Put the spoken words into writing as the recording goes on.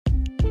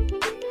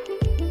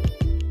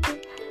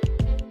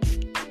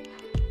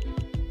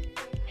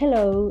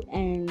Hello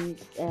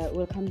and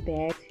welcome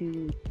back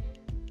to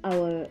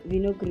our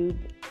Vino Group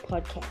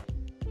podcast.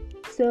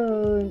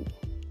 So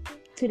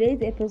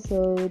today's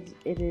episode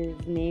it is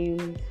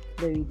named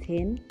The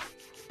Return.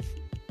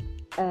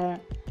 The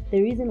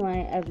reason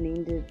why I've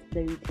named it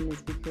The Return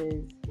is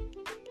because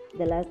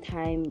the last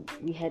time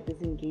we had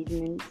this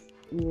engagement,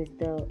 we were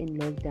still in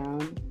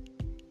lockdown,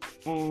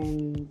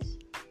 and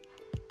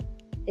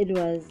it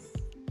was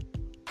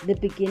the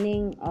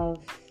beginning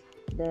of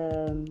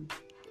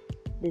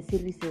the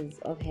series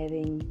of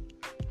having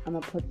a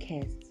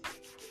podcast.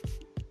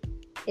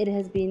 It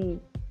was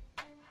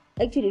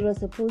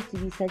supposed to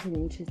be such an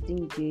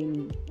interesting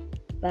journey,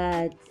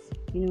 but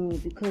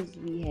because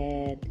we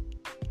had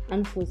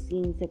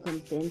unforeseen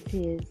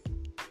circumstances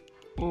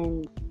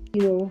and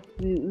we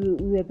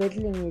were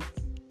battling with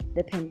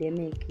the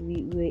pandemic.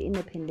 We were in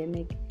a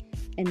pandemic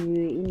and we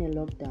were in a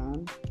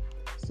lockdown,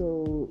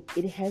 so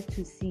it has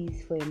to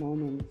cease for a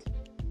moment.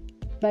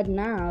 But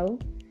now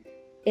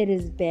it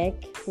is back.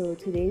 So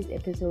today's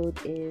episode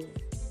is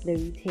The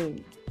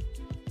Return.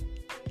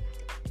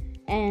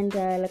 And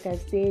like I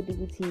said,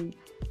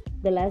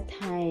 the last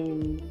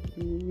time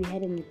we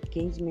had an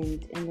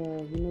engagement in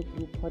the Vino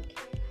Group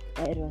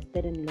podcast, it was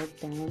still in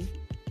lockdown.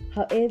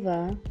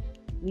 However,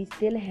 we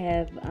still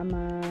have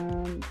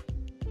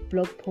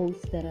blog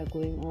posts that are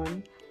going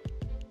on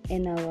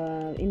in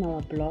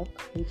our blog,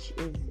 which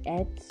is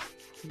at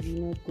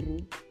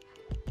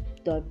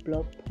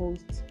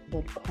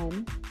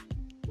vinogroup.blogpost.com.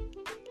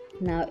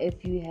 Now,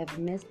 if you have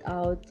missed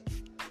out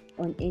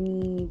on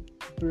any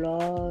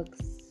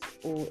blogs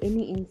or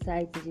any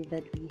insights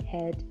that we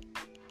had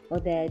or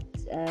that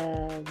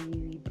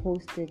we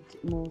posted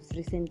most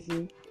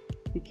recently,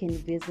 you can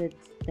visit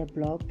the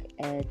blog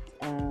at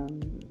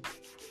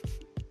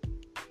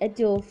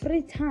your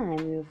free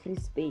time, your free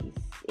space,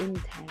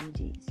 anytime.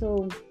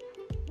 So,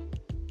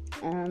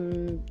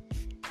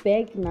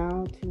 back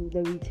now to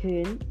The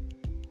Return.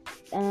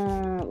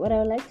 What I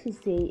would like to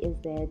say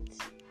is that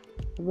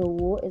the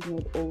war is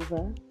not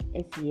over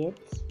as yet,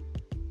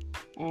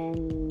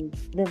 and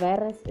the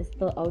virus is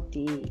still out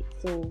there.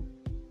 So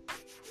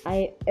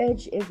I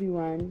urge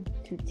everyone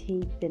to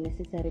take the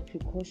necessary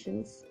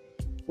precautions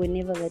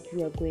whenever that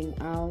we are going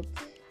out.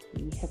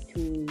 You have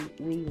to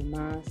wear your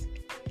mask,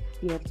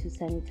 you have to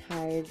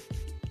sanitize,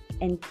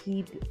 and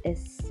keep a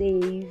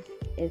safe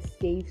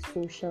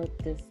social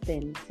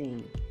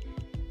distancing.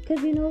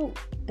 Because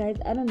guys,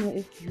 I don't know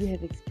if you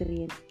have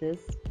experienced this,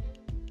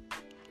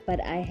 but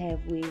I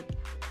have. Where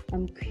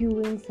I'm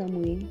queuing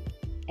somewhere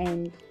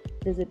and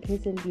there's a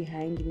person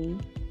behind me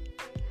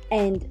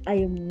and I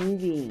am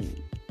moving,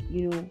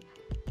 to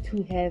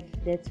have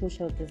that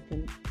social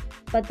distance,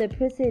 but the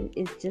person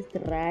is just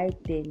right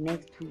there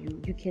next to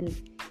you. You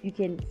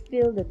can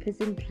feel the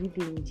person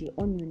breathing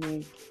on your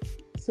neck.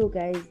 So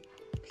guys,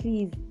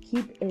 please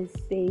keep a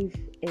safe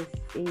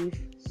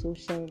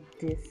social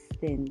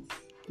distance.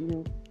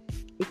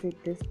 It's a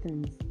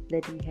distance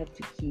that we have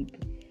to keep.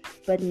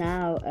 But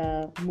now,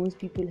 most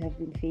people have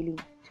been failing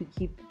to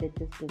keep the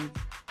distance.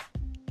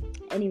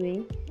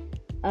 Anyway,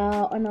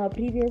 on our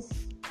previous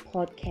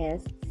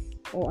podcasts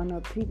or on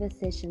our previous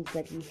sessions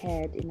that we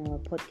had in our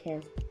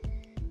podcast,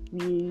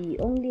 we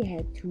only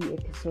had 2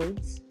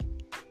 episodes.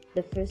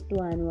 The first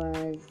one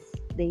was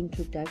the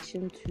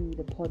introduction to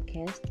the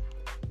podcast.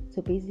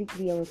 So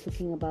basically, I was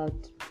talking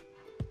about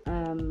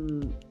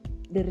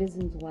the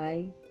reasons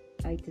why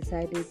I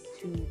decided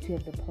to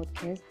have the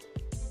podcast,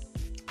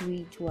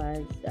 which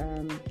was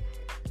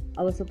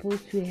I was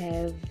supposed to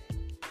have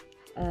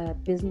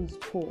business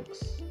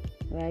talks,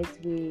 right?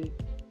 We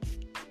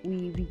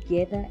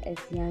gather as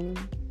young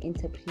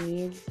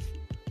entrepreneurs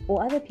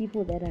or other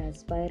people that are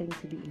aspiring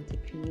to be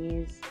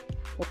entrepreneurs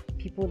or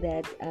people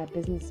that are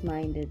business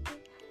minded.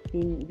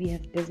 Then we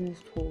have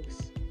business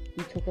talks.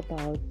 We talk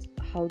about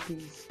how do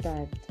we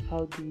start,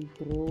 how do we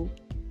grow,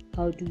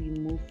 how do we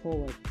move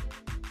forward.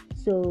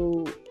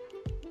 So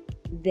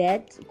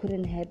that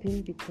couldn't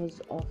happen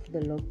because of the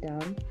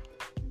lockdown,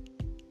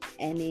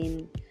 and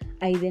then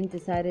I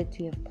decided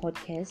to have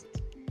podcast,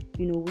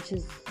 which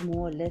is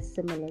more or less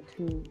similar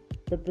to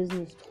the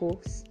business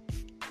talks.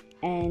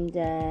 And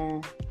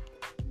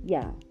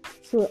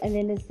so and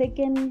then the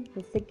second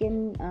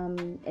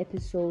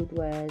episode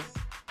was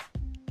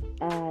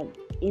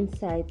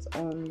insights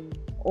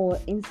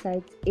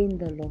in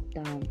the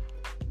lockdown.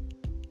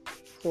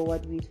 So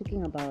what we're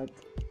talking about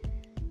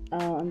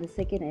on the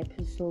second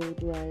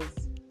episode was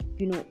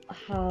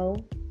how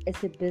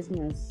as a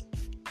business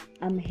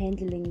I'm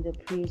handling the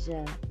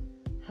pressure,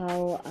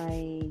 how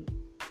I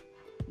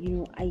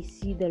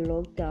see the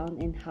lockdown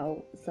and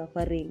how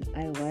suffering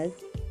I was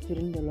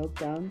during the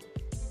lockdown.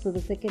 So the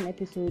second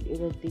episode, it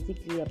was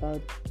basically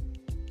about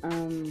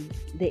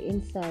the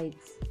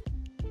insights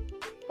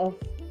of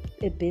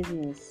a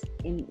business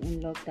in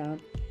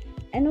lockdown,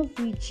 and of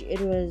which it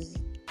was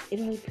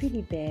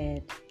pretty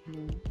bad,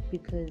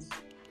 because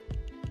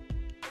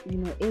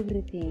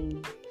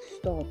everything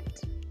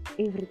stopped,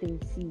 everything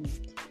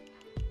ceased.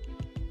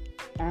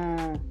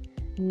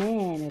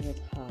 Man, it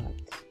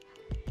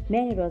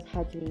was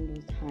hard during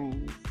those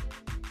times.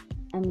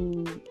 I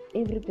mean,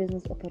 every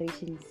business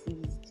operation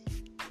ceased,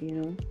 you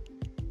know.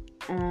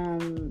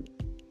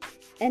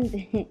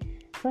 And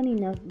funny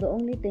enough, the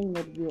only thing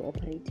that we were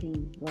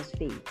operating was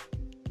faith,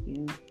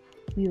 you know.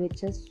 We were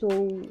just so,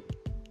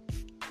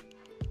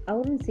 I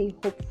wouldn't say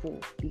hopeful,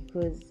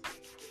 because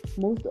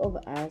most of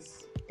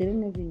us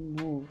didn't even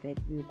know that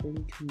we were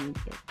going to make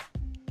it.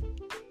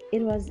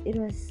 It was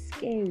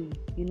scary,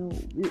 you know.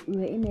 We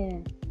were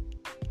in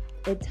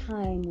a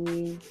time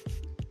where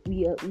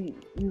we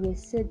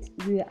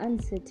were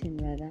uncertain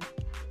rather.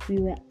 We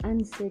were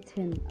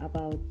uncertain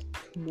about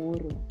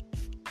tomorrow.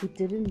 We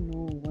didn't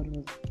know what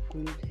was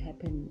going to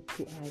happen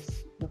to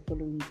us the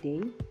following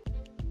day,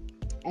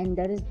 and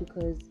that is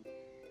because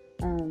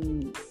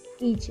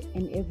each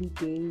and every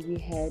day we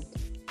had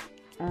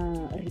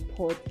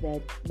reports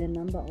that the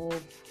number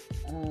of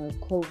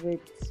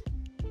COVID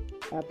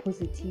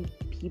positive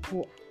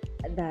people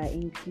that are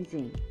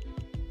increasing.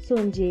 So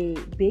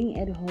being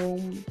at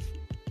home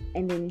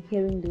and then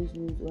hearing those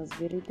news was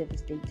very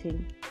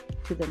devastating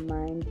to the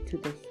mind, to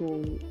the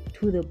soul,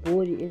 to the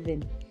body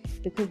even,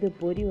 because the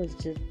body was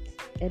just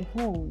at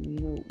home, you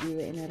know. We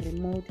were in a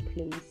remote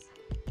place.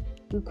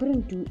 We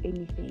couldn't do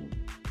anything.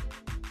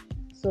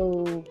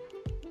 So,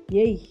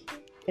 yay,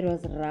 it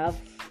was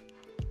rough.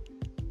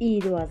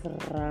 It was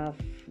rough,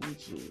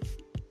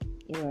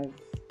 it was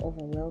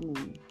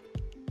overwhelming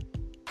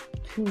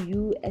to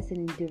you as an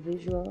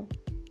individual,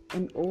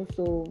 and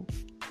also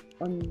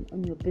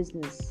on your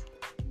business.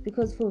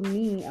 Because for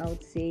me, I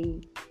would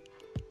say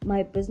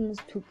my business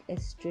took a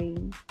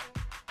strain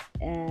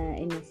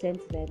in the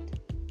sense that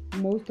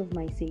most of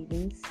my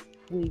savings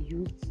were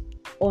used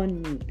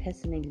on me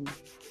personally,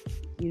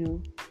 you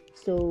know.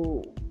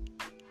 So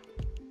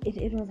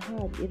it was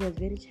hard, it was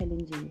very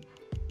challenging,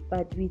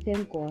 but we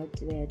thank God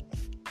that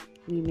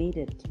we made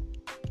it.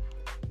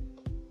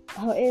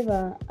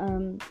 However,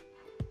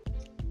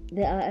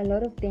 there are a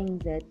lot of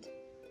things that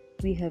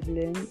we have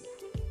learned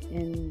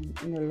in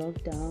the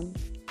lockdown,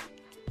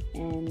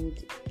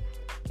 and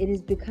it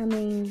is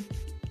becoming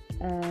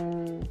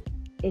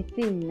a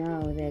thing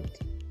now that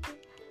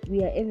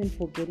we are even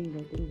forgetting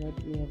the things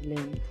that we have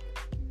learned,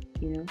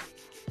 you know.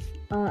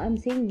 I'm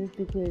saying this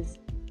because,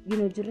 you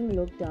know, during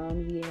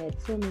lockdown we had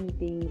so many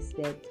things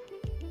that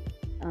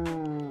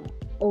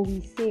or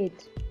we said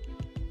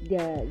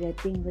there are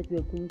things that we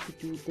are going to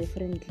do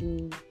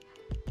differently.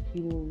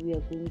 You know, we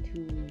are going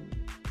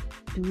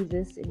to do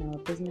this in our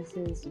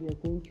businesses, we are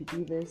going to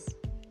do this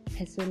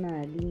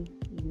personally,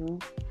 you know,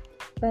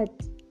 but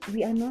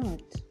we are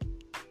not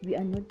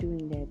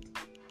doing that.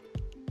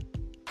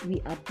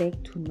 We are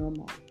back to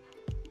normal.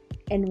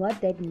 And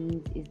what that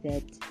means is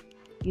that,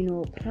 you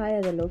know,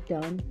 prior to the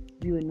lockdown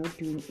we were not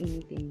doing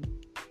anything.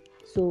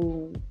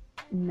 So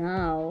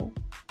now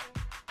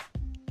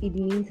it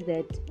means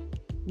that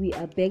we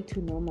are back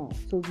to normal.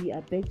 So we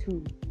are back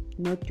to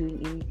not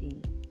doing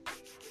anything.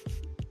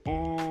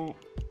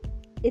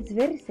 It's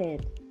very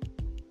sad.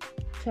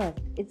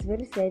 Trust, it's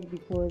very sad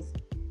because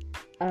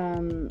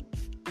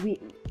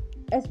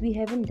we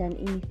haven't done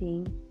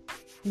anything,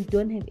 we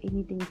don't have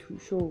anything to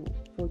show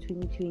for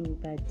 2020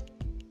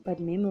 but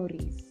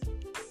memories.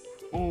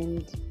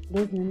 And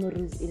those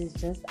memories, it is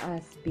just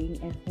us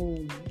being at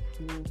home,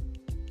 you know.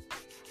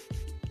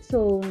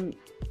 So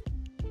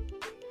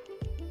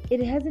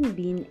it hasn't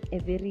been a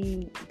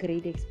very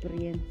great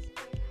experience.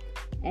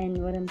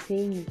 And what I'm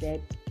saying is that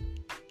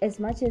as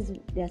much as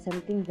there are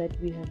some things that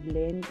we have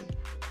learned,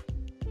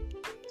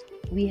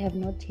 we have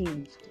not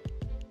changed.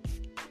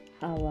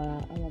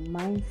 Our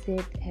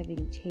mindset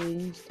having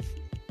changed,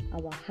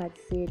 our heart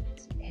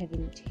set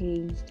having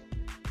changed,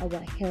 our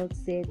health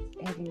set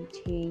having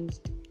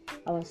changed,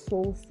 our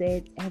soul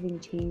set having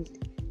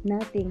changed.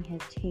 Nothing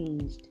has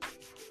changed.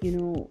 You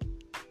know,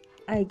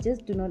 I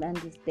just do not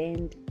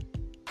understand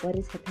what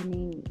is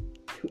happening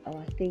to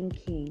our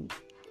thinking.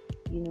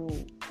 You know,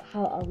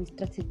 how are we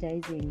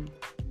strategizing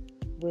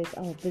with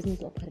our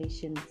business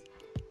operations?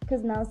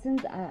 Because now,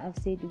 since I've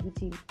said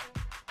Uguti,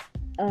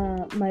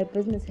 my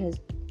business has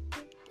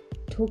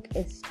took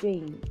a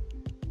strain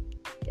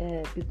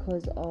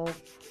because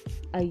of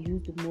I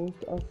used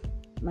most of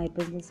my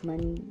business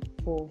money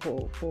for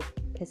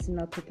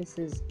personal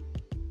purposes.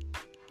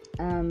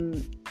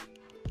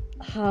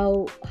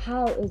 How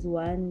is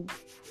one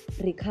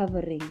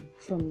recovering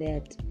from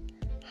that?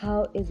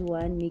 How is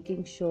one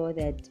making sure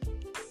that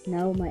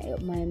now my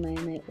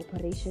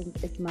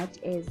operations, as much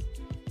as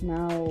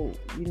now,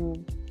 you know,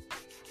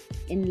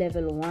 in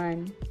level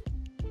 1,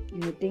 you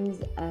know,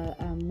 things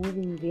are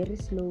moving very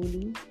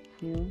slowly,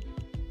 you know,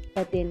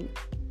 but then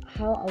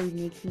how are we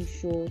making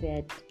sure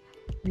that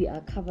we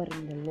are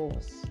covering the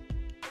loss?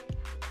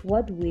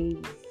 What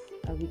ways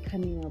are we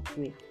coming up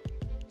with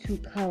to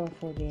cover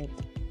for that?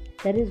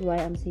 That is why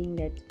I'm saying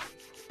that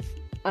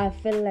I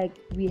feel like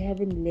we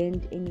haven't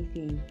learned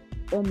anything,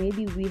 or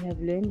maybe we have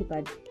learned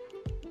but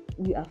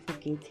we are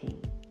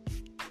forgetting.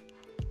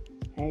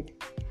 Right?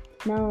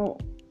 Now,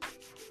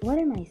 what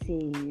am I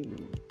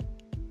saying?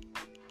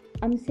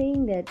 I'm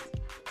saying that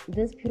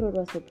this period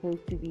was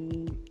supposed to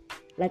be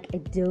like a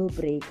deal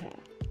breaker,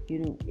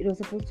 It was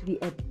supposed to be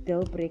a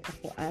deal breaker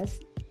for us.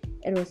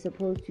 It was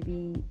supposed to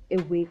be a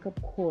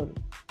wake-up call.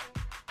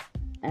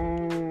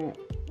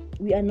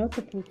 We are not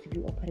supposed to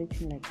be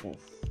operating like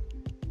this.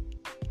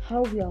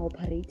 How we are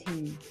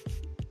operating,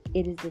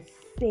 it is the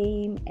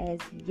same as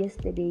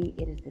yesterday,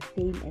 it is the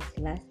same as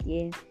last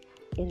year,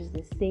 it is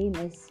the same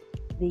as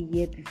the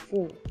year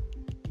before.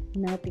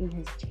 Nothing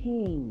has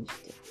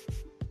changed.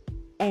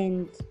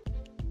 And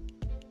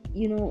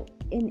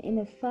in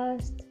a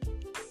fast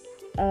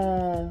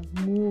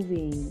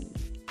moving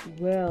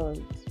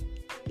world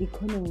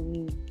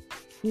economy,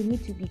 we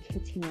need to be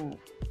catching up.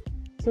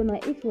 So now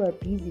if we are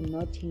busy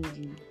not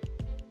changing,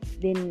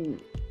 then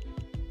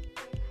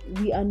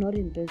we are not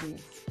in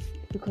business,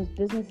 because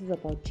business is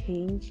about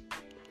change,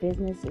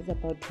 business is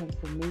about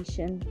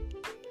transformation,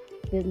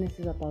 business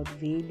is about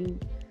value,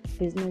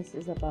 business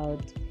is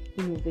about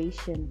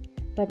innovation.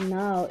 But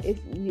now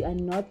if we are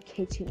not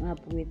catching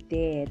up with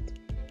that,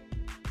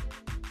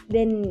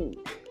 then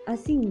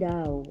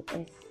now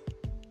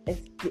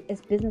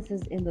as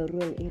businesses in the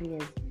rural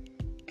areas,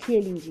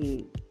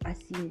 clearly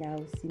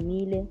now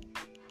simile,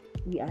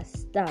 we are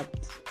stuck,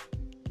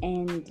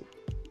 and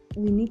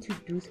we need to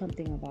do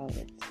something about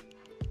it.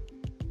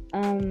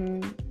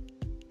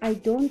 I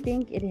don't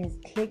think it has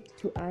clicked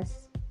to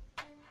us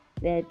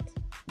that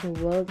the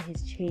world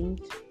has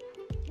changed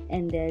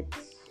and that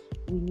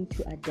we need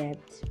to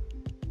adapt.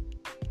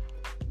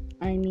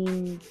 I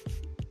mean,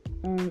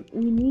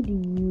 we need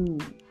new,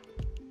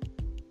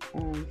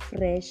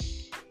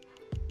 fresh,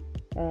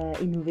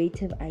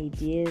 innovative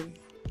ideas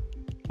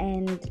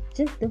and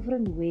just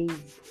different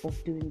ways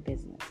of doing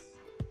business.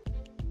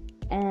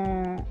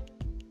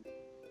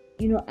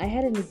 I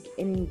had an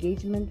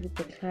engagement with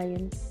the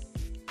client,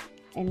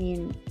 and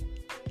then,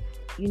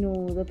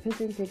 the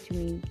person said to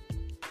me,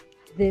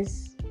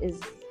 this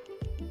is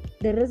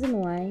the reason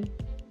why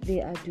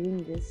they are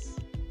doing this,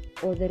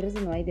 or the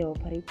reason why they're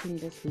operating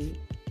this way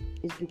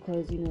is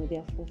because,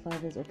 their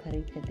forefathers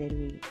operated that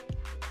way.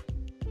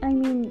 I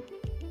mean,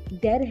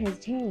 that has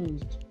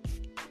changed.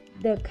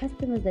 The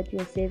customers that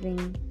you're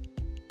serving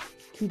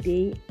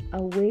today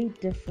are way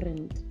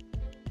different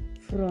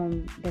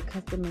from the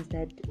customers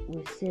that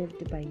were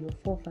served by your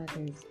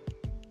forefathers.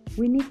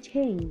 We need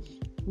change.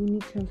 We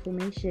need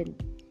transformation,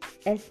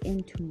 as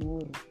in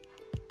tomorrow.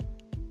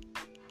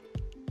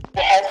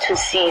 We have to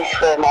cease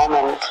for a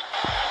moment.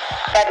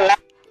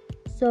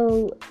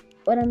 So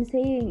what I'm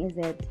saying is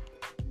that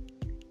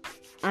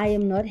I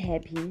am not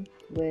happy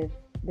with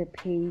the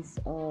pace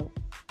of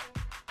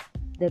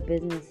the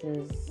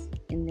businesses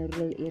in the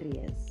rural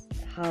areas,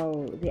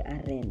 how they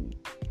are run.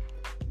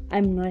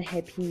 I'm not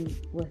happy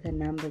with the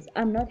numbers.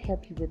 I'm not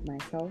happy with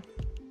myself.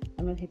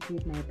 I'm not happy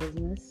with my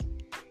business.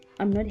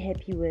 I'm not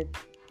happy with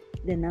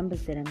the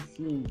numbers that I'm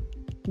seeing.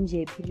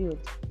 Period.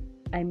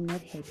 I'm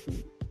not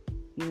happy.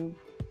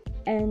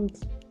 And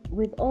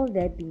with all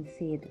that being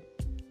said,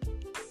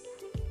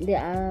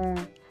 there are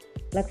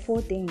like 4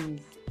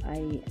 things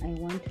I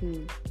want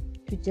to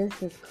just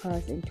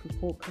discuss and to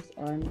focus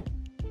on,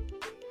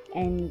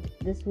 and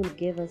this will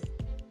give us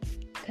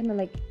kind of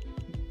like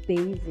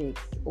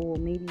basics, or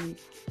maybe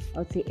I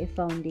would say a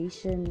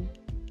foundation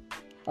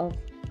of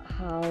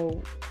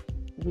how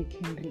we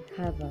can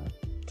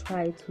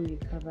try to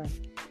recover,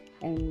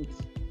 and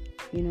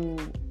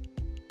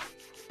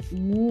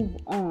move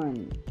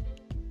on,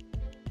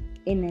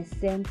 in a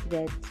sense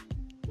that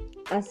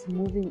us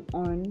moving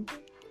on,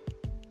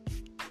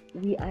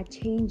 we are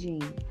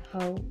changing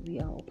how we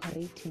are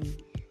operating,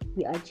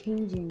 we are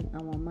changing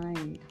our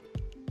mind,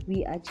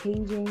 we are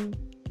changing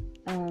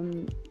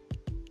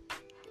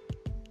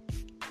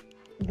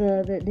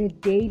the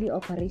daily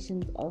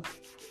operations of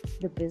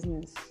the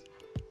business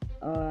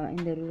in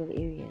the rural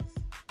areas.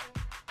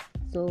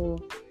 So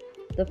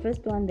the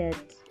first one that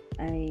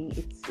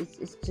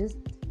it's just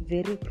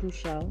very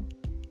crucial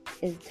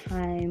is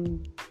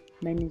time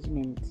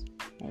management,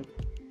 right?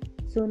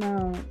 So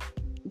now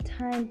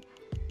time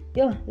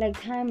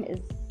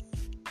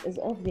is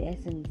of the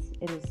essence,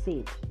 it is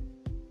said.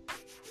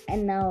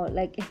 And now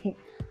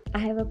I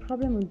have a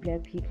problem with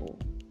black people.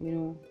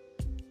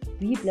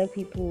 We black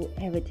people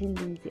have a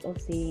tendency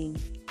of saying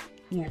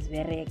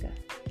ngiyazbereka.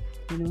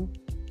 We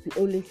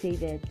always say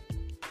that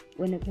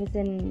when a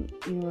person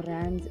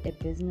runs a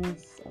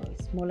business or a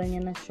smaller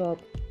shop,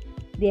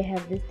 they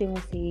have this thing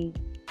of saying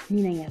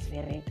mina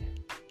ngiyazbereka.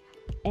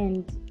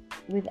 And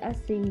with us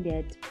saying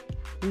that,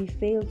 we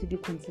fail to be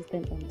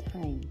consistent on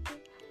time.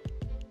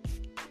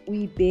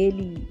 We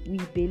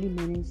barely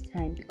manage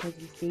time because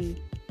we say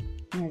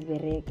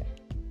ngiyazbereka.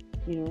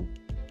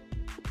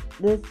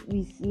 This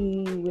we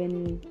see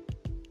when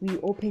we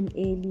open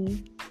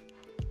early,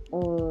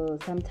 or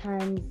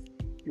sometimes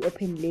we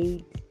open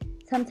late.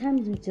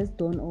 Sometimes we just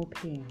don't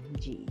open.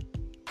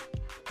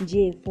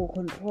 For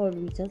control,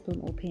 we just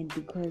don't open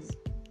because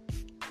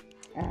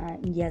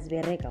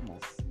ngiyazbereka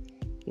mos.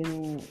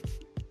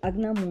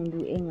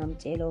 Agnamundu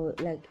engamtshela,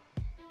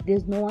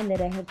 there's no one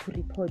that I have to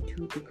report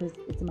to because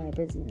it's my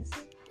business,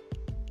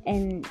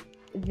 and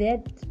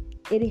that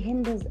it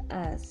hinders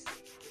us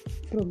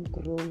from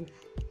growth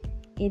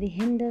it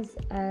hinders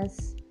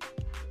us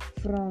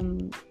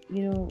from,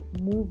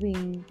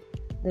 moving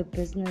the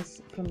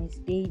business from a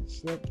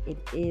stage that it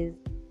is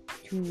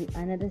to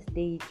another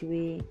stage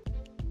where,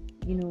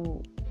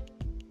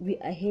 we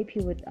are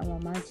happy with our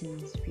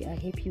margins, we are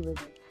happy with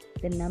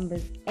the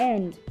numbers,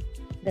 and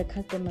the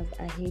customers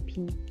are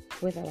happy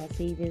with our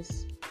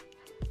service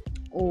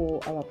or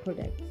our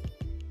products.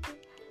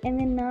 And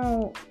then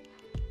now,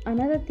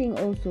 another thing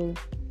also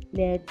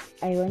that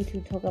I want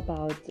to talk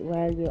about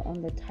while we're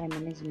on the time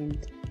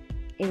management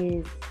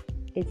is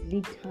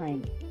lead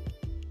time.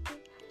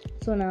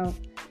 So now,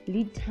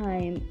 lead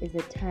time is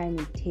the time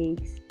it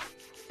takes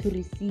to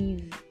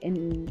receive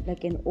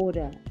an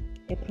order,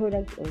 a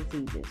product or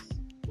service.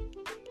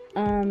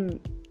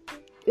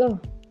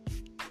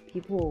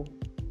 People,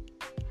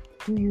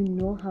 do you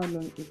know how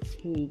long it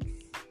takes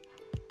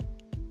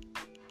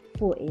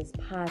for a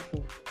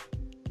parcel?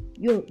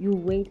 You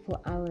wait for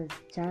hours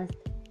just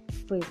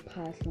for a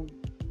parcel.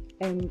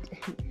 And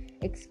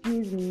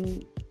excuse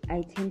me,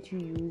 I tend to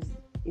use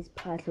is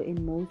parcel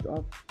in most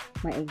of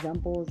my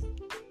examples.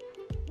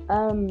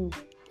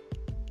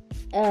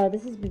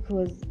 This is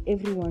because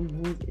everyone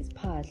knows it's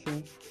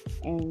parcel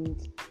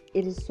and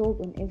it is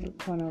sold on every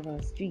corner of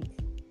our streets.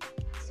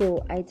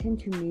 So I tend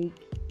to make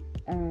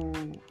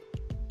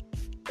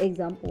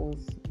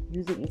examples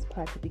using its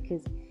parcel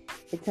because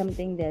it's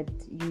something that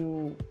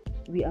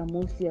we are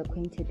mostly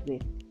acquainted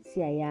with.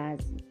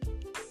 Siyayazi,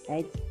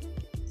 right?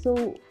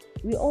 So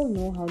we all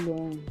know how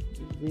long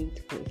we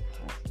wait for its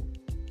parcel.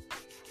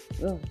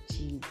 Oh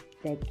geez,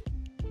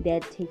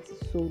 that takes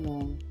so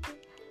long.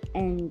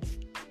 And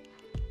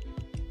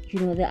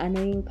the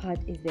annoying part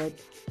is that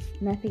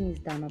nothing is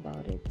done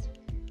about it.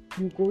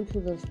 You go to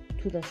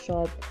the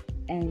shop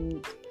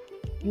and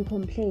you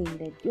complain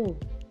that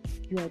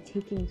you are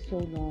taking so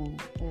long,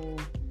 or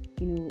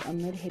I'm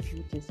not happy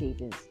with your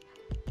service.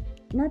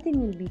 Nothing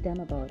will be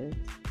done about it.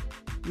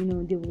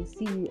 They will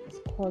see you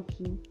as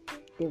cocky,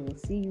 they will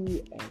see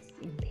you as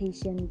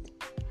impatient,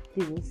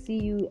 they will see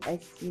you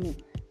as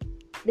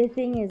the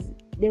thing is,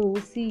 they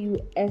will see you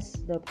as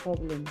the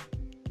problem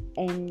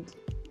and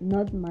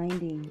not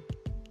minding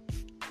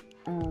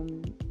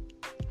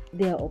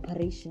their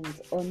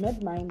operations, or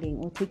not minding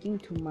or taking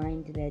to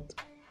mind that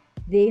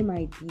they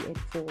might be at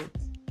fault.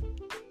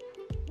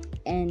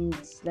 And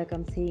like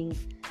I'm saying,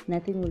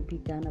 nothing will be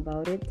done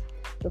about it.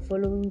 The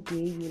following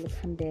day you will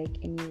come back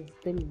and you will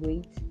still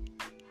wait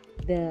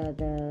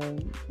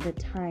the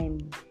time,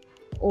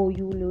 or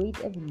you will wait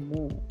even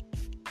more,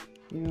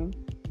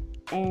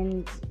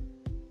 and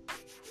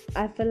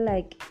I feel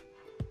like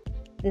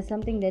there's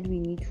something that we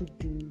need to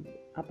do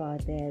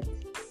about that.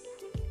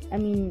 I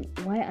mean,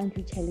 why aren't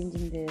we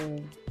challenging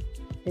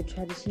the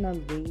traditional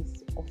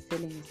ways of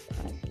selling this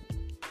parcel?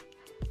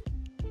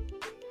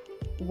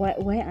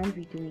 Why aren't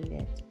we doing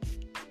that?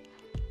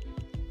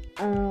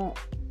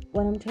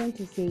 What I'm trying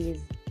to say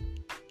is,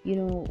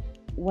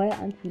 why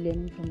aren't we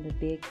learning from the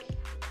big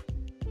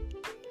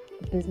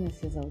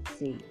businesses, I would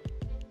say?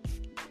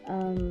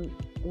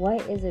 Why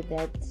is it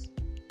that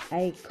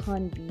I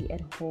can't be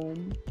at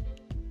home?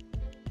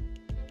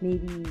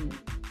 Maybe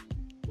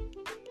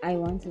I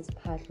want this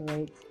parcel,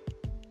 right?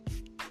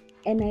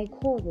 And I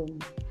call them,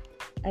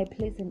 I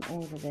place an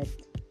order that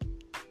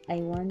I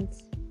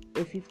want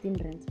a 15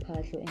 rand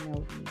parcel and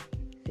I'll be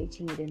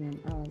fetching it in an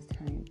hour's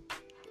time.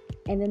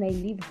 And then I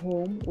leave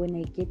home. When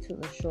I get to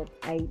the shop,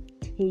 I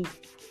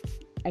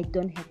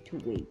don't have to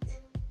wait.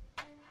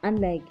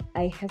 Unlike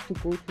I have to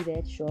go to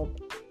that shop,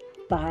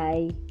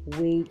 buy,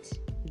 wait,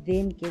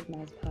 then get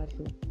my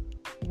parcel.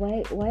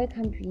 Why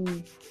can't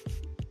we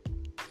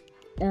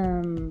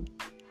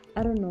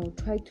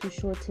try to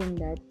shorten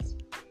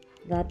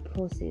that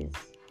process?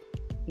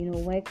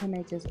 Why can't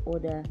I just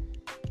order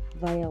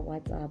via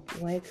WhatsApp?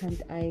 Why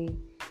can't I,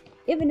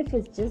 even if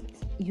it's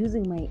just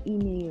using my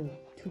email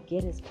to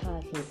get his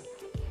parcel?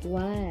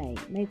 Why?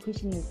 My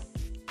question is,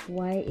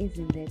 why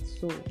isn't that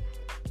so?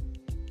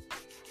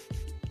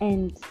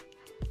 And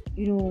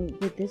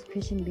with this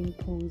question being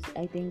posed,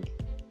 I think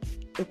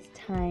it's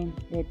time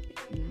that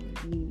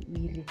we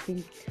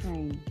rethink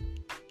time,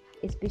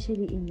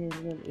 especially in the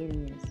rural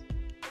areas.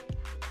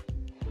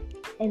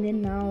 And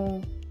then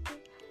now,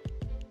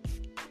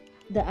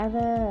 the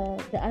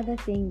other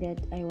thing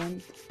that I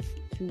want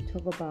to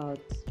talk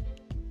about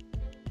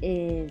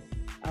is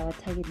our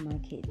target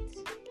market.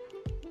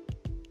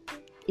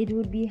 It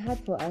would be hard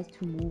for us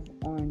to move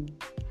on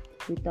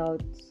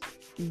without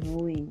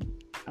knowing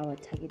our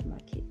target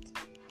market.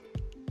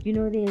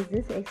 There's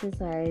this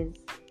exercise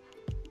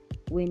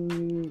when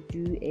you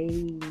do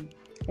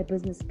a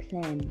business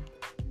plan.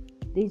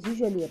 There's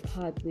usually a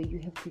part where you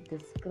have to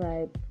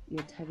describe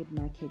your target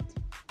market.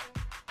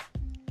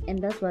 And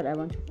that's what I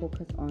want to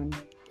focus on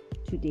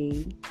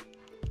today.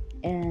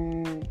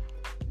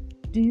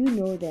 Do you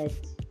know that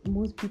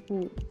most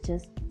people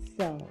just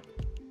sell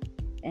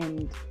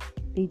and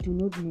they do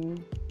not know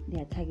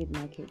their target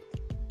market?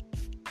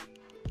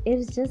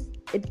 It's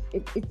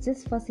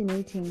just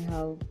fascinating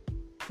how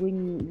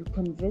when you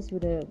converse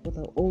with an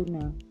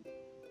owner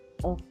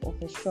of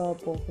a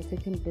shop or of a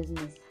certain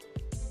business,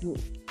 you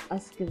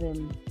ask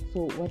them,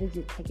 so what is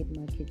your target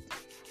market?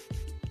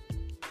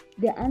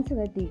 The answer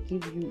that they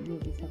give you, you'll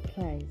be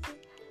surprised.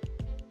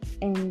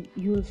 And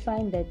you'll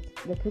find that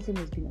the person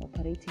has been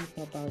operating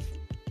for about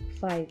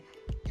 5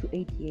 to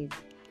 8 years.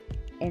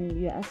 And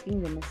you're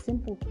asking them a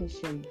simple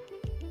question,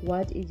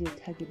 what is your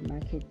target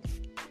market?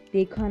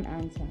 They can't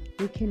answer.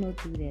 They cannot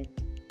do that.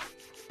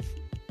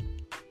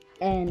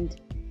 And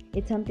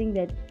it's something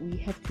that we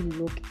have to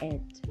look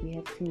at. We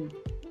have to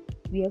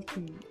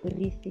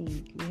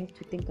rethink. We have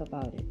to think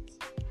about it.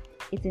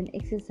 It's an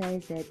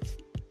exercise that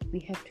we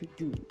have to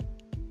do.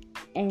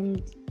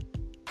 And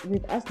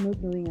with us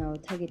not knowing our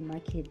target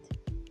market,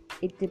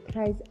 it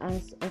deprives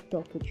us of the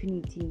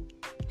opportunity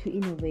to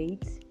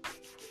innovate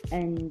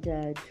and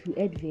to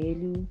add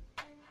value,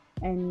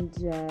 and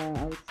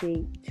I would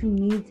say to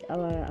meet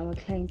our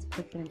clients'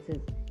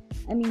 preferences.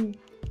 I mean,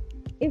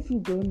 if you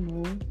don't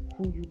know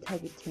who you're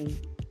targeting,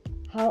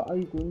 how are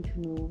you going to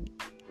know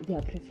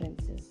their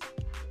preferences?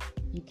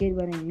 You get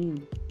what I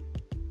mean?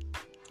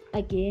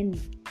 Again,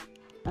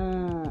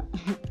 I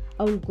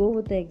will go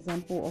with the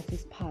example of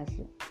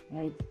isphahlo,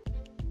 right?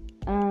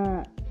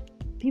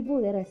 People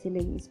that are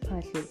selling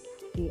isphahlo,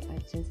 they are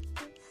just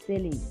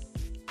selling.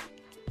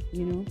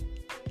 You know,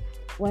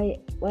 why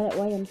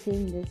I'm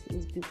saying this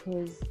is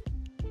because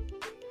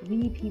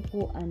we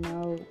people are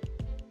now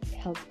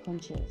health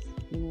conscious.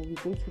 You know, we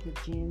go to the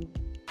gym.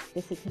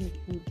 There's certain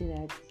food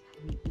that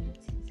we eat,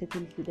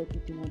 certain food that we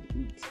do not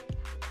eat.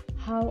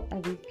 How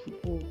are these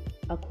people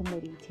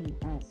accommodating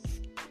us?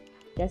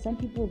 There are some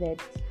people that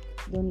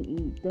don't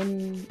eat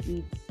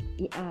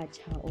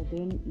iacha, or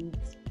don't eat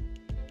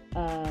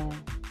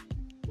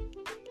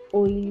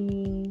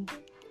oily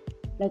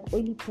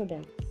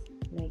products,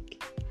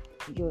 like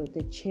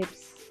the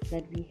chips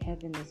that we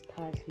have in this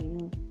part. You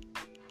know,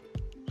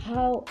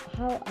 how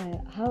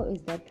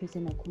is that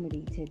person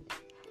accommodated?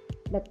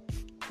 Like,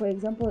 for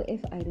example,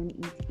 if I don't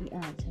eat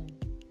iacha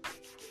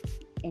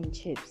and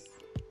chips,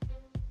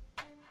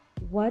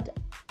 what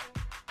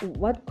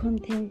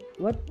content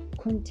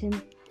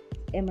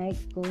am I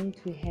going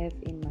to have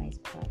in my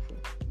sparkle?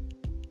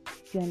 Do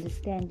you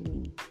understand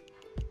me?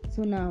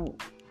 So now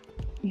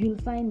you'll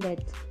find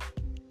that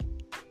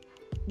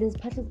these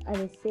parcels are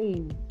the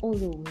same all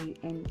the way,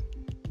 and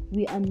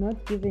we are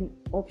not given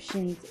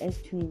options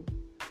as to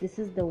this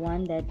is the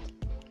one that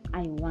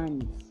I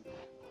want.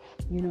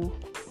 You know,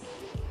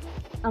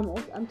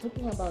 I'm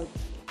talking about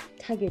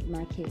target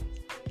market.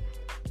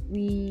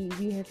 We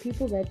have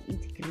people that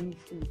eat green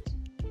food.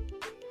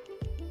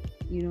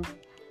 You know,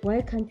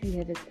 why can't we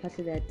have a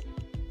parcel that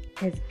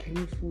has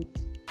green food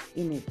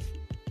in it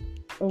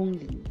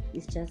only?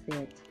 It's just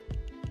that,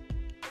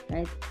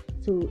 right?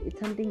 So it's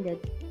something that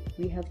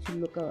we have to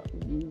look at.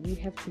 We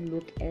have to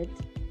look at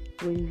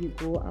when we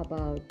go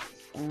about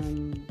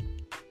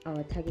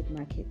our target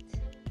market.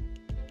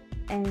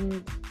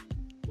 And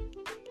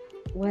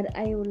what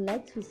I would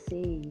like to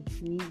say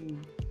really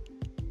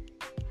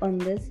on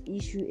this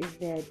issue is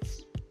that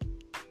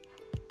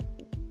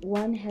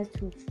one has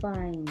to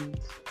find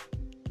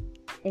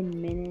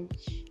and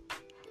manage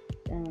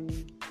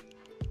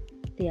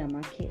their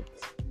market,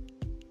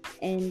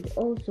 and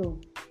also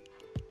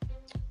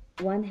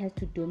one has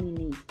to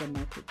dominate the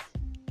market,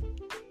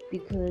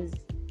 because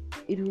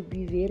it would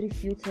be very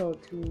futile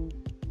to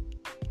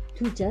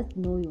just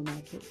know your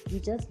market.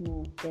 You just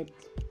know that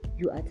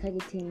you are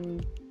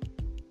targeting,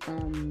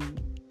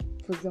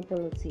 for example,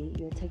 let's say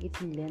you're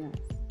targeting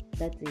learners.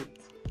 That's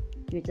it.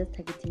 You're just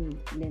targeting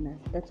learners.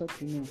 That's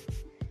what you know.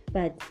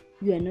 But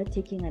you are not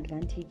taking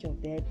advantage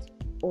of that,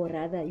 or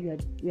rather you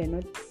are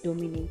not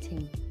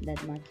dominating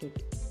that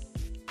market.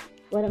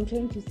 What I'm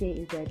trying to say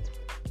is that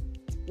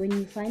when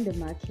you find a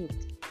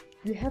market,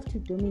 you have to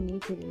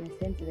dominate it in a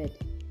sense that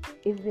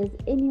if there's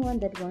anyone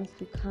that wants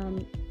to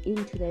come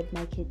into that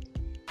market,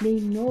 they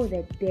know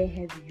that they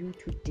have you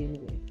to deal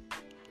with,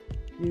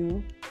 you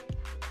know.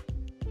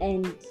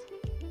 And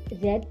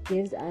that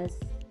gives us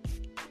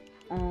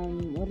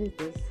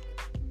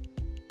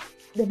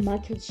the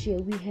market share.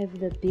 We have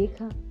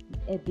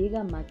a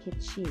bigger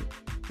market share.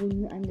 When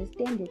you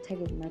understand your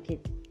target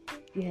market,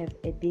 you have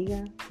a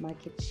bigger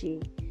market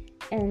share,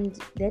 and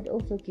that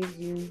also gives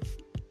you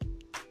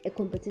a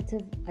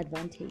competitive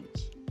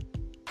advantage.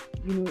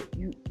 You know,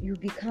 you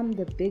become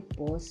the big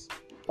boss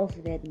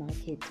of that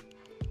market.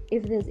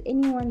 If there's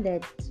anyone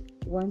that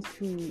wants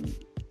to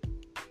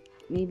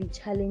maybe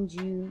challenge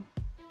you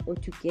or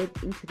to get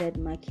into that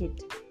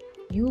market,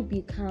 you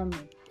become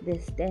the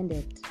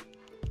standard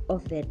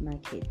of that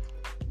market.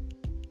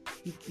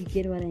 You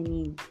get what I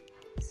mean?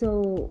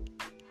 So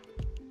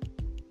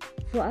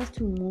for us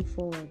to move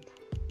forward,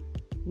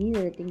 these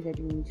are the things that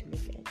we need to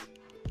look at.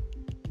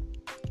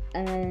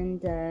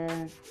 And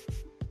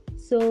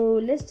so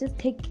let's just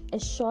take a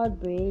short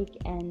break,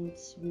 and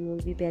we will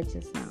be back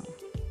just now.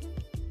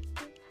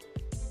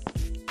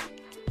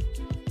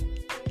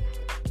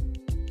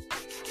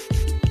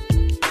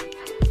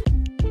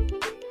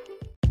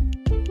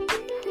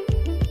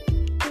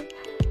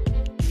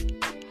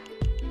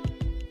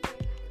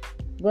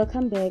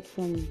 Welcome back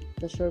from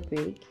the short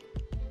break.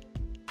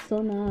 So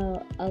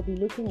now I'll be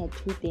looking at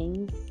two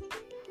things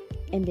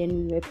and then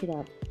we wrap it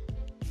up.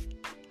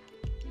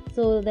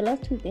 So the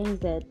last two things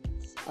that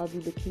I'll be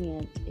looking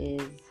at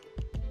is,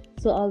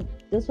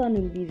 this one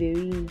will be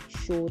very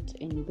short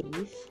and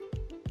brief.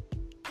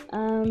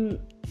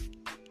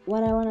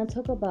 What I want to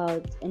talk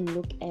about and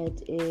look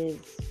at is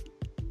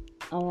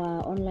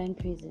our online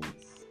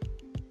presence.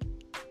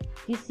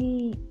 You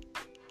see,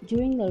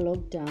 during the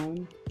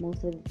lockdown,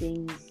 most of the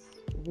things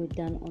were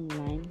done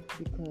online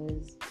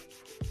because,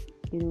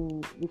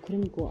 we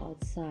couldn't go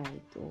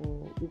outside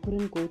or we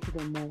couldn't go to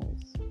the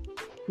malls.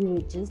 We were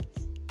just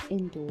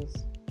indoors.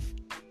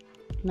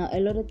 Now, a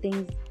lot of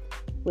things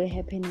were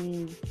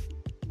happening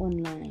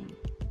online.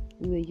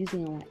 We were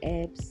using our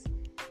apps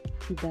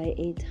to buy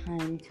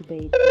airtime, to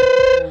buy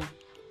data,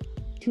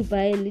 to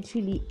buy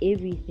literally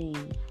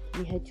everything.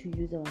 We had to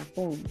use our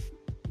phone.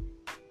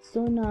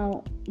 So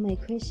now my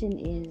question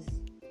is,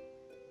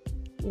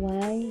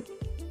 why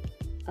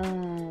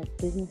are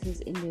businesses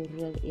in the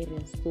rural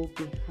areas so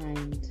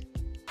behind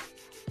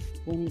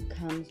when it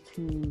comes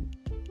to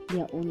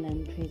their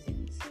online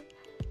presence?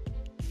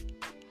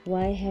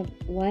 Why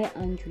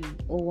aren't we,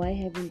 or why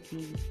haven't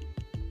we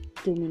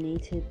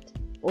dominated,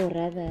 or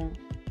rather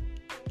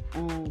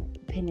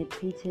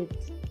penetrated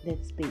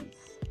that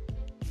space?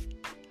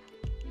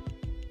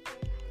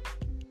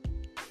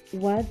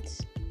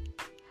 What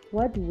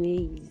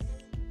ways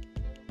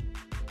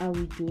are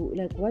we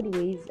what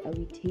ways are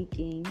we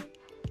taking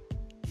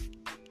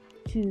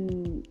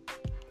to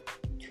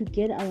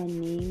get our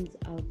names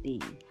out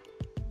there,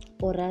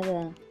 or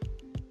rather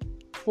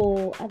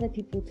for other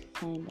people to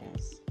find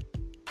us?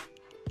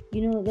 The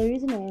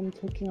reason why I'm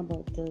talking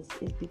about this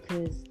is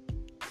because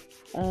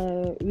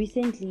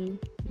recently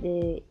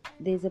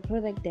there's a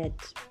product that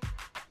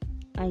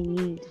I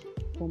need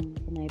for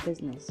my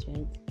business,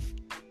 right?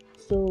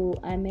 So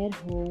I'm at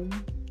home,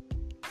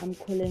 I'm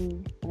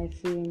calling my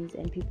friends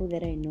and people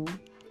that I know,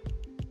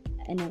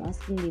 and I'm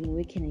asking them,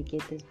 where can I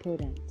get this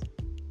product?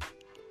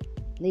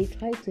 They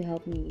tried to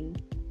help me,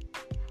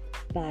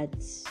 but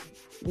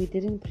we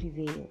didn't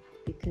prevail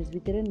because we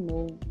didn't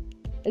know.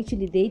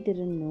 Actually, they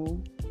didn't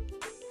know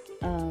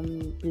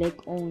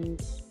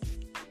black-owned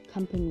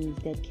companies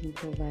that can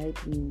provide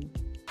me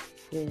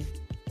with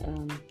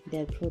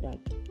their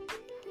product.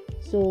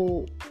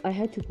 So I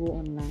had to go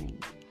online.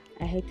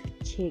 I had to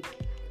check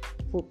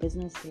for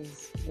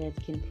businesses that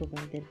can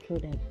provide that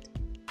product.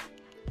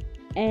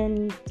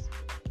 And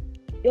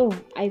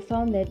I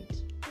found that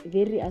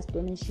very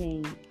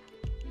astonishing.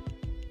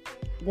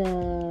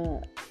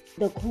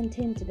 The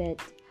content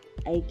that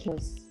I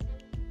was,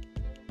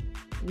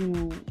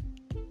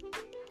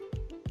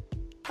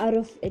 out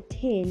of a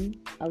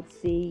 10, I would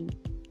say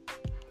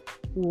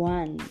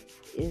 1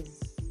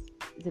 is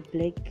the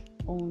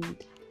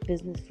black-owned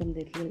business from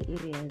the rural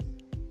areas.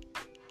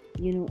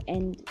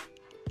 And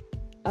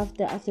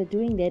after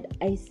doing that,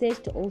 I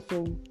searched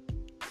also,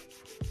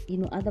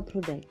 other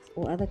products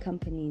or other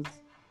companies.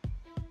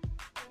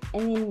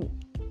 And then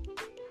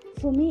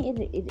for me,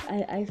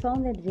 I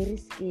found that very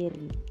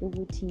scary.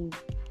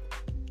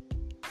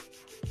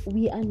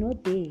 We are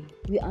not there.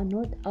 We are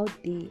not out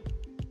there,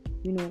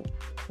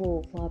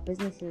 for our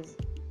businesses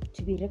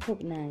to be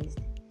recognized.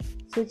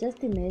 So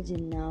just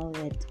imagine now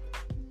that,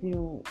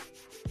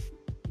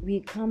 we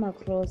come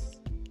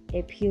across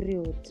a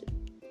period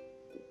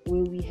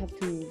where we have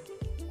to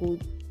go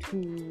to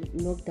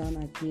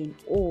lockdown again,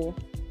 or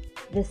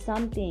there's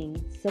something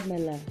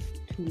similar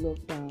to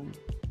lockdown.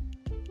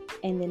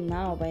 And then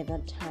now by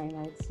that time,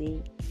 I would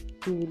say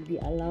we will be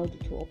allowed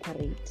to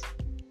operate.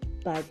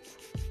 But,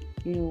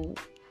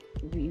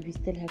 we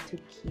still have to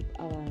keep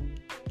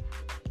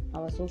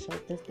our social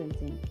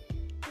distancing.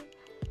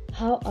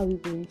 How are we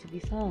going to be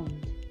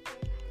found?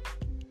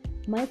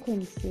 My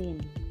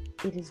concern,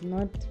 it is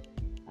not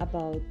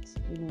about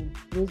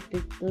those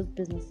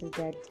businesses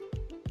that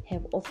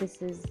have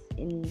offices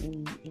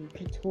in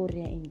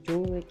Pretoria, in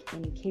Joburg,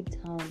 in Cape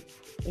Town,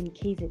 in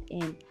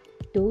KZN.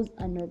 Those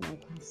are not my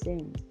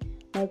concerns.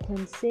 My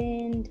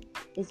concern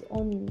is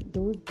on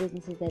those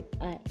businesses that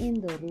are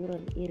in the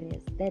rural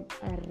areas, that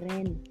are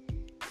run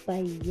by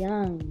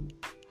young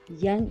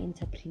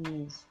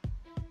entrepreneurs.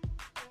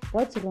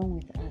 What's wrong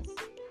with us?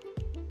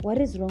 What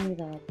is wrong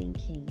with our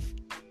thinking?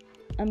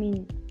 I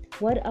mean,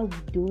 what are we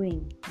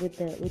doing with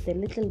the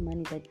little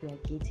money that we are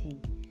getting?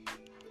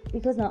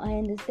 Because now I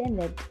understand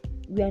that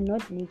we are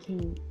not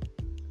making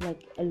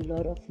a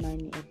lot of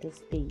money at this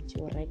stage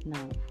or right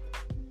now.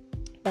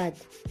 But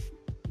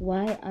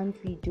why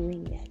aren't we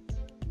doing that?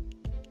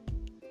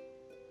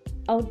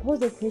 I would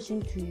pose a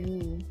question to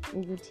you,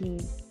 Uguti.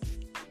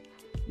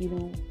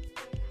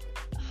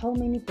 How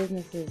many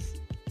businesses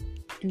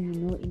do you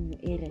know in your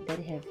area that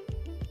have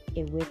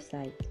a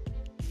website?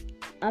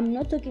 I'm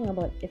not talking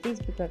about a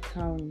Facebook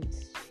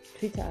account,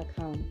 Twitter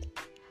account.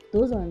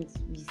 Those ones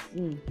we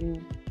see,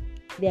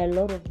 there are a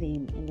lot of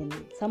them, and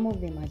then some of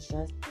them are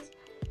just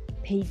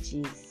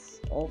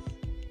pages of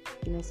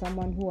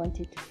someone who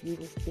wanted to do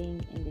this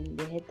thing, and then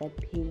they had that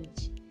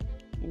page,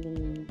 and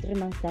then 3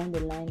 months down the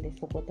line they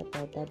forgot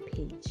about that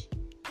page.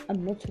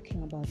 I'm not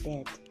talking about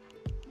that.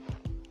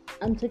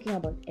 I'm talking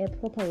about a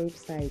proper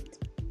website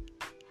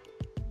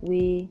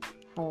where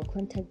our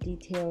contact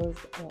details,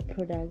 our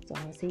products,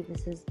 our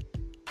services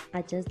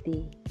are just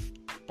there,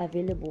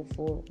 available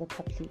for the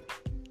public.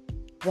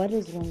 What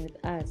is wrong with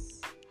us?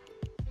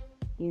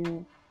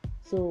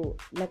 So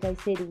like I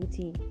said,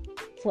 Uti,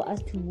 for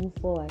us to move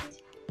forward,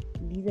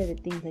 these are the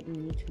things that we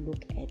need to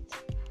look at.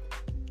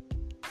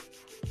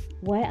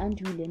 Why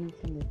aren't we learning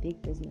from the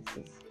big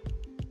businesses?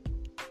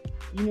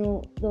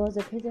 There was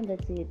a person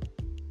that said,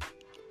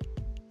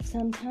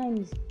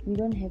 sometimes we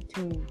don't have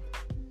to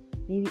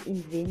maybe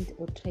invent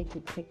or try to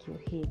crack your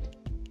head.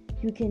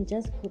 You can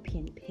just copy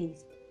and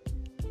paste.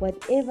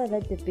 Whatever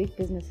that the big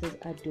businesses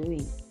are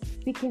doing,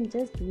 we can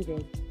just do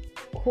that.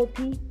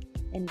 Copy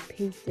and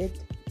paste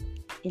it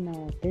in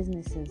our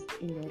businesses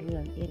in the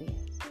rural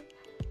areas.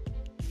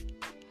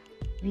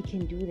 We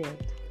can do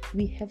that.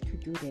 We have to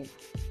do that.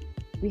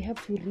 We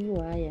have to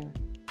rewire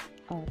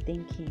our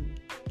thinking,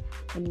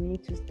 and we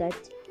need to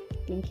start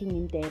thinking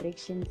in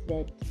directions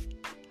that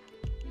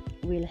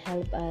will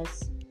help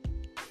us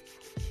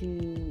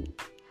to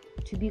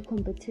be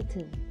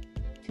competitive,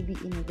 to be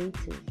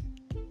innovative,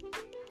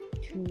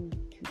 to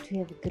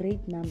have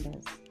great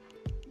numbers,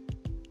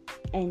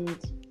 and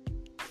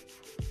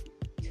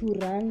to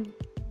run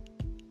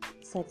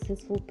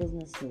successful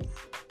businesses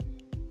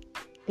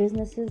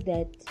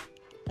that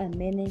are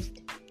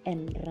managed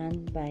and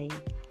run by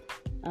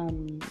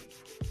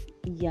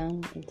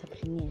young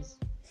entrepreneurs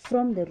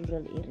from the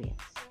rural areas.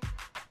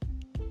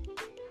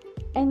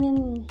 And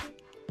then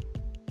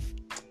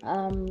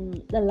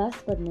the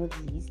last but not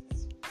least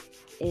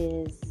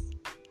is,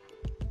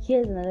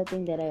 here's another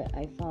thing that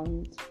I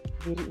found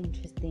very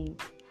interesting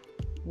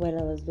while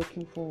I was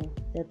looking for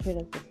the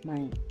product of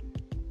mine.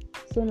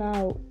 So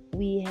now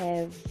we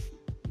have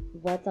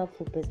WhatsApp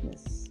for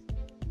business,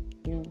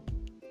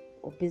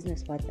 or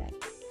business WhatsApp.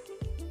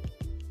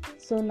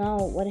 So now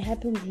what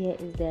happens here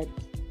is that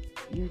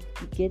you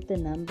get the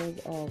numbers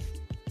of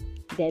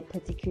that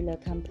particular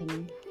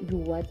company, you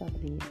WhatsApp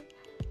them.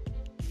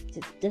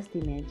 Just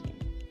imagine,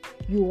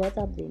 you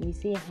WhatsApp them, you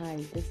say, hi,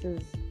 this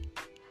is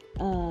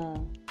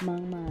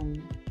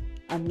Mang,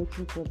 I'm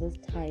looking for this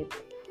type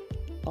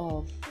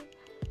of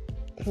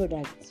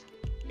product.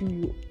 Do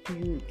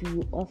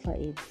you offer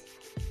it?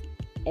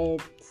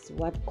 At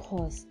what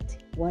cost?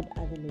 What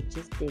are the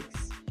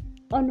logistics?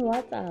 On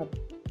WhatsApp.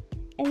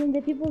 And then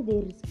the people, they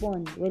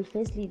respond. Well,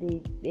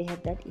 firstly, they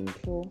have that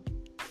intro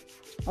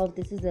of,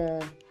 this is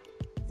the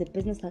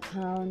business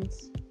account,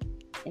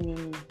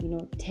 and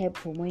then tap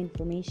for more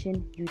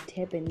information. You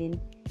tap, and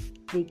then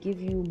they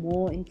give you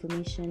more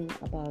information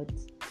about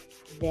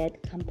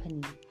that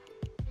company,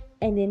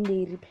 and then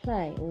they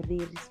reply or they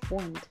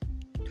respond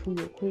to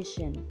your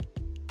question,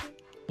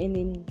 and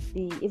then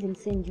they even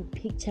send you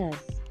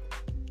pictures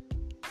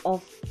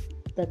of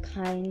the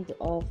kind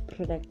of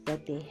product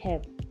that they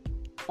have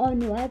on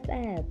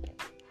WhatsApp,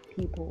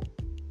 people,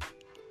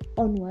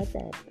 on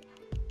WhatsApp.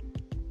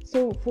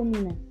 So for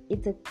me,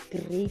 it's a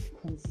great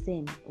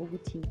concern.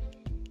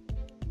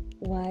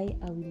 Why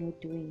are we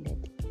not doing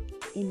that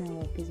in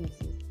our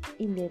businesses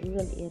in the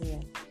rural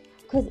areas?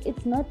 Because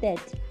it's not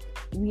that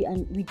we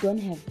don't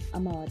have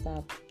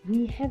WhatsApp.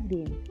 We have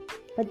them,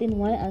 but then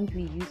why aren't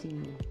we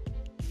using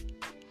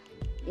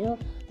them?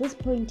 This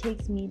point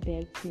takes me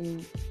back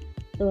to,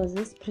 there was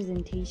this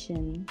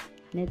presentation,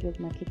 network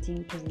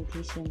marketing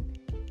presentation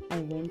I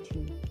went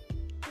to,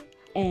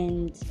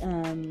 and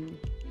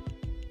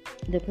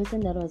the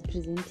person that was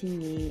presenting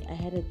me, I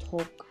had a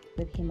talk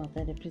with him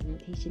after the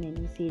presentation, and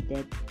he said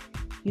that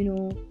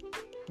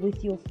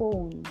with your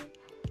phone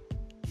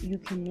you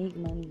can make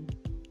money.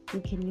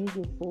 You can use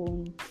your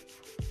phone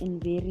in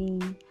very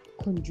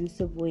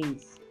conducive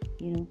ways,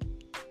 and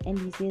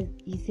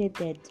he said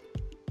that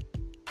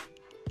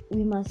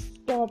we must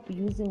stop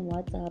using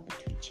WhatsApp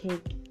to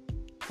check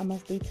our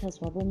status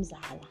wabo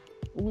mzala.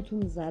 Ukuthi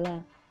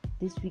umzala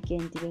this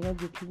weekend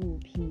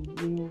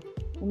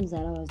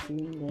umzala was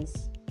doing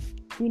this.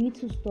 We need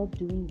to stop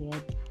doing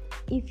that.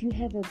 If you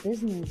have a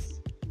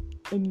business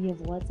and you have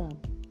WhatsApp,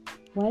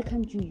 why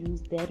can't you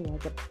use that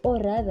WhatsApp? Or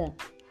rather,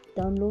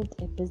 download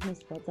a business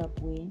WhatsApp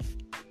where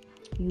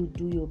you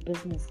do your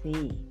business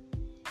there,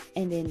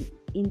 and then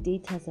in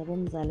data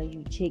Sabomzala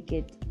you check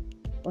it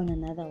on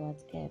another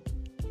WhatsApp.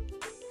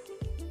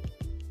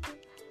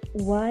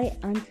 Why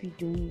aren't we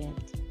doing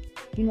that?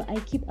 I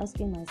keep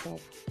asking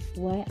myself,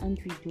 why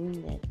aren't we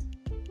doing that?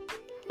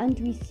 Aren't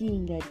we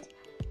seeing that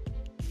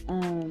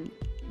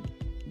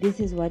this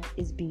is what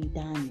is being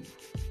done?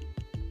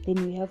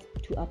 Then we have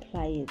to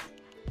apply it.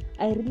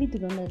 I really do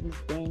not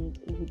understand,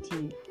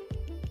 Uguti.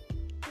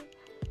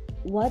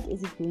 What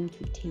is it going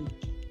to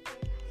take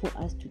for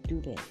us to do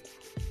that?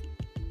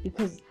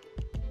 Because,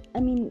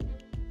 we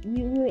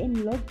were in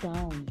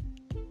lockdown.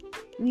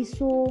 We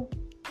saw,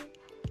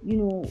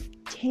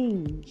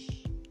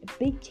 change, a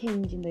big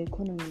change in the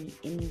economy,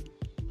 in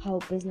how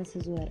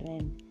businesses were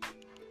run.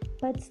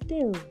 But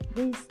still,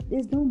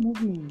 there's no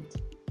movement.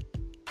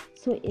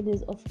 So it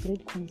is of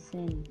great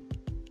concern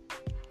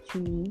to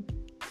me,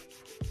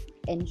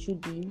 and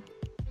should be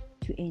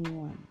to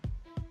anyone.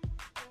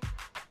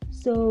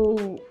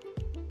 So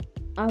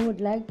I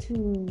would like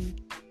to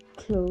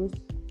close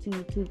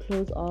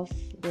off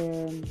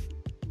the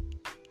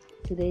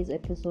today's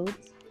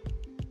episodes.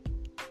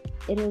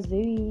 It was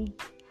very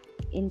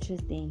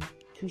interesting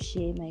to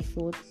share my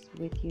thoughts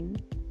with you,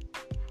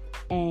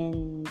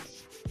 and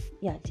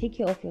yeah, take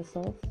care of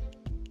yourself.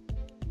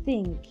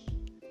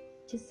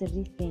 Just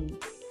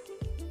rethink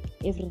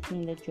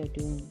everything that you're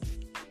doing,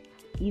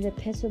 either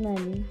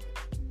personally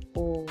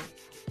or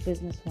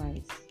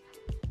business-wise.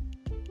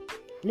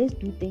 Let's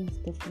do things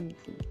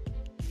differently.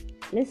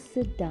 Let's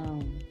sit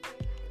down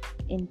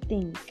and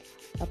think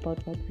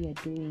about what we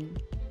are doing,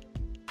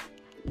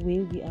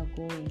 where we are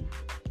going,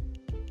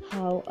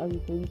 how are we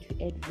going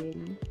to add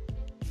value,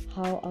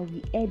 how are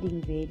we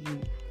adding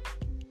value.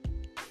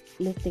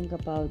 Let's think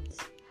about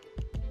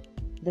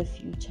the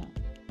future.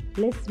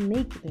 Let's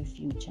make the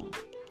future.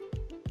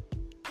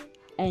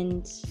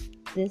 And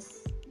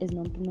this is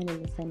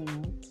Nompumelelo signing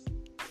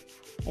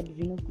out. At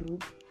Vino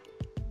Group,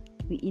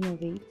 we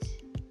innovate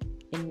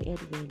and we add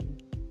value.